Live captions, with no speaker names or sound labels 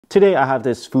Today I have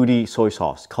this foodie soy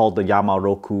sauce called the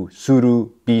Yamaroku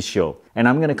Tsuru Bisho, and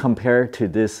I'm gonna compare to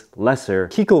this lesser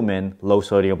Kikkoman low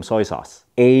sodium soy sauce.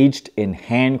 Aged in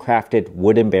handcrafted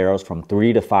wooden barrels from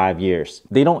 3 to 5 years.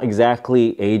 They don't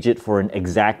exactly age it for an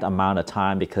exact amount of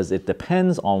time because it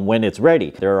depends on when it's ready.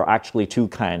 There are actually two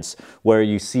kinds where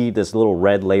you see this little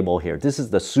red label here. This is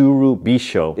the Tsuru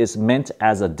Bisho. It's meant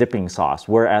as a dipping sauce,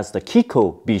 whereas the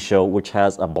Kikko Bisho, which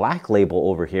has a black label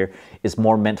over here, is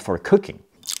more meant for cooking.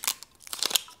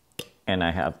 And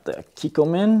I have the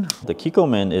Kikkoman. The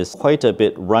Kikkoman is quite a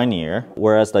bit runnier,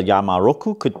 whereas the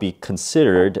Yamaroku could be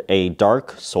considered a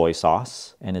dark soy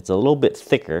sauce, and it's a little bit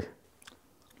thicker.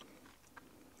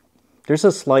 There's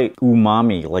a slight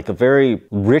umami, like a very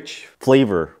rich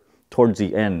flavor towards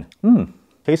the end.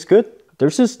 Tastes good.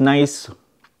 There's this nice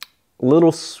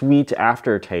little sweet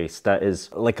aftertaste that is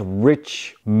like a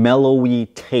rich,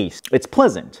 mellowy taste. It's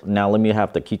pleasant. Now let me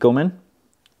have the Kikkoman.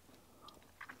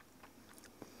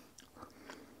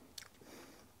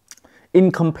 In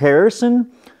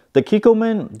comparison, the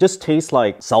Kikkoman just tastes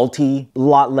like salty, a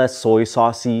lot less soy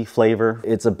saucy flavor.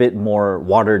 It's a bit more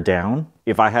watered down.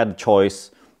 If I had a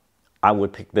choice, I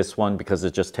would pick this one because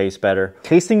it just tastes better.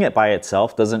 Tasting it by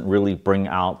itself doesn't really bring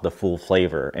out the full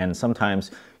flavor, and sometimes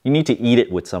you need to eat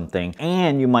it with something,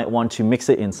 and you might want to mix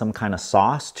it in some kind of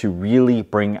sauce to really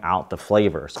bring out the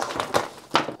flavors.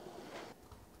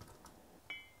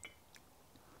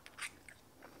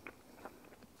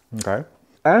 Okay.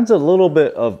 Adds a little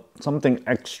bit of something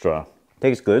extra.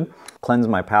 Tastes good. Cleanse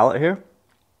my palate here.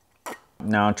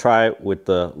 Now try it with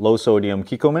the low sodium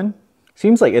Kikkoman.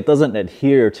 Seems like it doesn't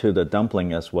adhere to the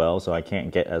dumpling as well, so I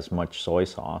can't get as much soy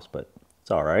sauce, but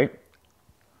it's all right.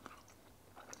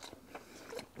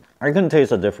 I can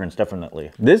taste a difference, definitely.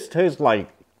 This tastes like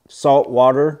salt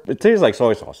water. It tastes like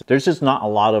soy sauce. There's just not a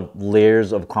lot of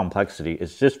layers of complexity.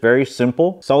 It's just very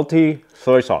simple, salty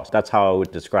soy sauce. That's how I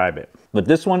would describe it. But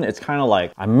this one, it's kind of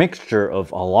like a mixture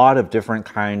of a lot of different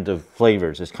kinds of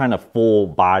flavors. It's kind of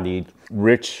full-bodied,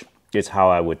 rich is how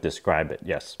I would describe it,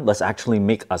 yes. Let's actually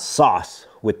make a sauce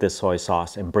with this soy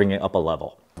sauce and bring it up a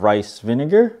level. Rice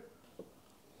vinegar,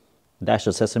 dash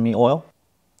of sesame oil,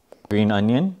 green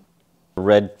onion,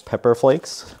 red pepper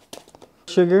flakes,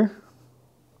 sugar.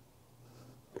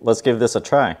 Let's give this a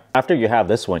try. After you have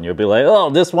this one, you'll be like, oh,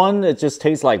 this one, it just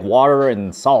tastes like water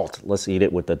and salt. Let's eat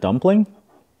it with the dumpling.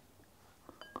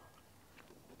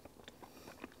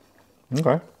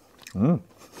 Okay.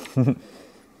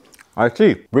 I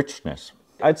see. Richness.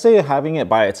 I'd say having it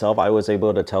by itself, I was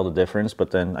able to tell the difference,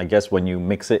 but then I guess when you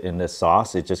mix it in this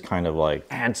sauce, it just kind of like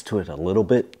adds to it a little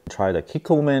bit. Try the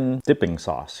Kikkoman dipping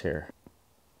sauce here.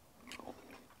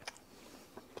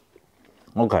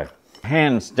 Okay.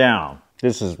 Hands down,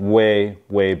 this is way,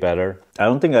 way better. I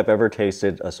don't think I've ever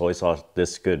tasted a soy sauce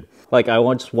this good. Like, I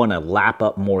just want to lap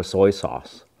up more soy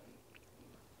sauce.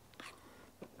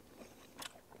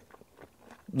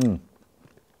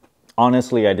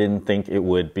 Honestly, I didn't think it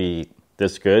would be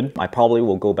this good. I probably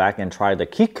will go back and try the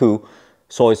Kikko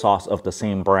soy sauce of the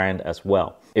same brand as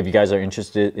well. If you guys are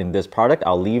interested in this product,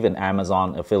 I'll leave an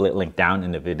Amazon affiliate link down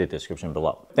in the video description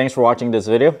below. Thanks for watching this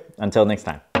video. Until next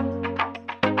time.